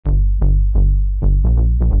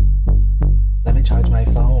me charge my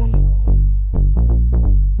phone.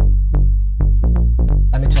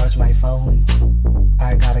 Let me charge my phone.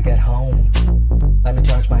 I gotta get home. Let me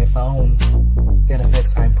charge my phone. Get a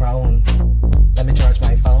fix, I'm prone. Let me charge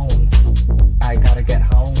my phone. I gotta get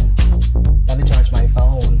home. Let me charge my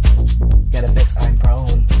phone. Get a fix, I'm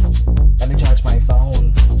prone. Let me charge my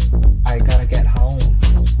phone. I gotta get home.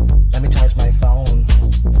 Let me charge my phone.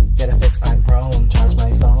 Get a fix, I'm prone. Charge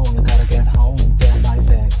my phone. Gotta get home. Get my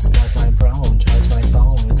fix, cause I'm prone. Charge my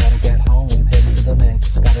phone. Gotta get home. Hit into the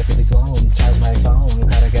mix. Gotta pay these loans. Charge my phone.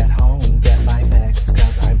 Gotta get home. Get my fix,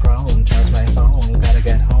 cause I'm prone. Charge my phone. Gotta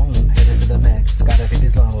get home. Hit into the mix. Gotta pay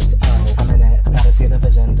these loans. Oh, I'm in it. Gotta see the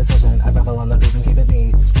vision. Decision. I revel on the beat and keep it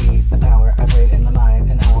neat. Sweet. The power. I wait in the mind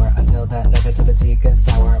an hour until that negativity gets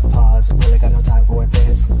sour. Pause. Really got no time for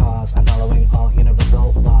this cause. I'm following all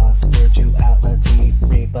universal laws. Spirituality.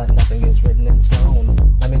 Read, but nothing is written in stone.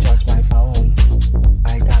 Let me charge my phone.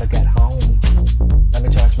 I gotta get home. Let me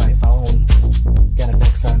charge my phone. Get a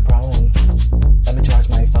fix, I'm prone. Let me charge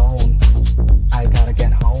my phone. I gotta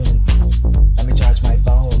get home. Let me charge my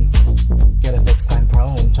phone. Get a fix, I'm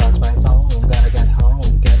prone. Charge my phone. Gotta get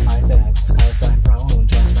home. Get my fix, cause I'm prone.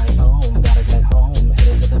 Charge my phone. Gotta get home. Hit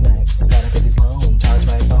into the mix. Gotta pay these loans. Charge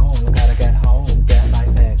my phone. Gotta get home. Get my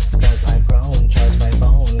fix, cause I'm prone. Charge my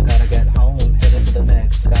phone. Gotta get home. Hit into the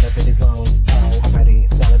mix. Gotta pay these loans. Oh, I'm ready.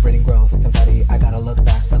 Celebrating growth. Confetti. I gotta look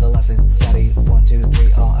back for the lesson. Steady. 1, 2,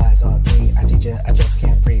 3. All eyes on me. I teach it. I just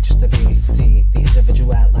can't preach the BC. The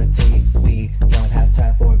individuality. We don't have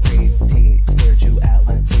time for greed. T.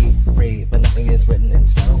 Spirituality. Free. But nothing is written in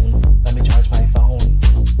stone. Let me charge my phone.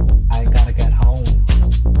 I gotta get home.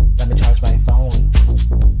 Let me charge my phone.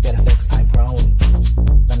 Get a fix, I'm prone.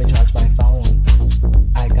 Let me charge my phone.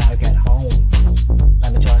 I gotta get home.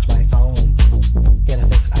 Let me charge my phone. Get a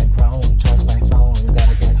fix, I'm prone. Charge my phone.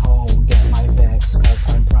 Gotta get home. Get my fix, cause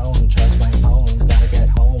I'm prone. Charge my phone. Gotta get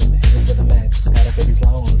home. Hit into the mix. Gotta pay these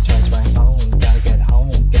loans. Charge my phone. Gotta get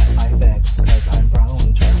home. Get my fix, cause I'm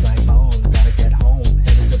prone. Charge my phone. Gotta get home.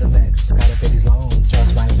 Hit into the mix. Gotta pay these loans.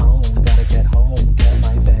 Charge my phone. Gotta get home. Get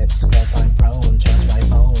my fix, cause I'm prone. Charge my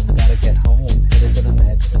phone. Gotta get home. Hit into the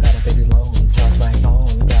mix. Gotta pay these loans. Charge my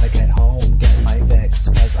phone. Gotta get home. Get my fix,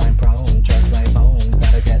 cause I'm prone. Charge my phone.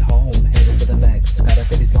 Gotta get home. Hit into the mix. Gotta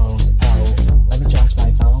pay these loans. Oh, let me charge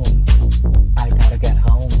my phone. I gotta get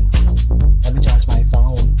home. Let me charge my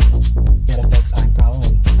phone. Get a fix, I'm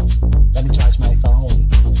prone. Let me charge my phone.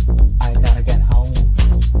 I gotta get home.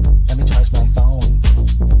 Let me charge my phone.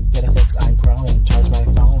 Get a fix, I'm prone. Charge my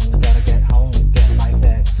phone. Gotta get home. Get my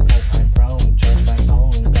fix, cause I'm prone. Charge my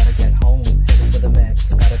phone. Gotta get home. Hit into the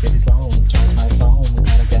mix. Gotta pay these loans. Charge my phone.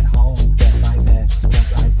 Gotta get home. Get my fix,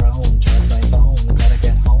 cause I'm prone. Charge my phone. Gotta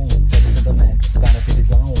get home. Hit into the mix. Gotta pay these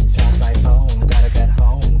loans. Charge my phone. Gotta get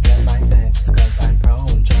home. Get my fix, cause I'm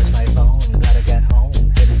prone. Charge my phone. Gotta get home.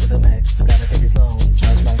 Hit into the mix. Gotta pay these loans.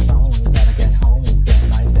 Charge my phone. Gotta get home. Get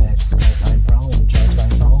my fix, cause I'm prone. Charge my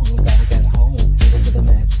phone. Gotta get home. Hit into the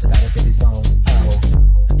mix. Gotta pay these loans. Oh.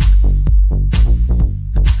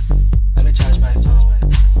 Let me charge my phone.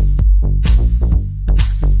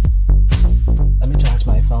 Let me charge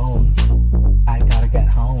my phone. I gotta get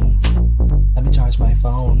home. Let me charge my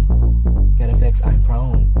phone. Get a fix, I'm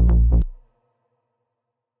prone.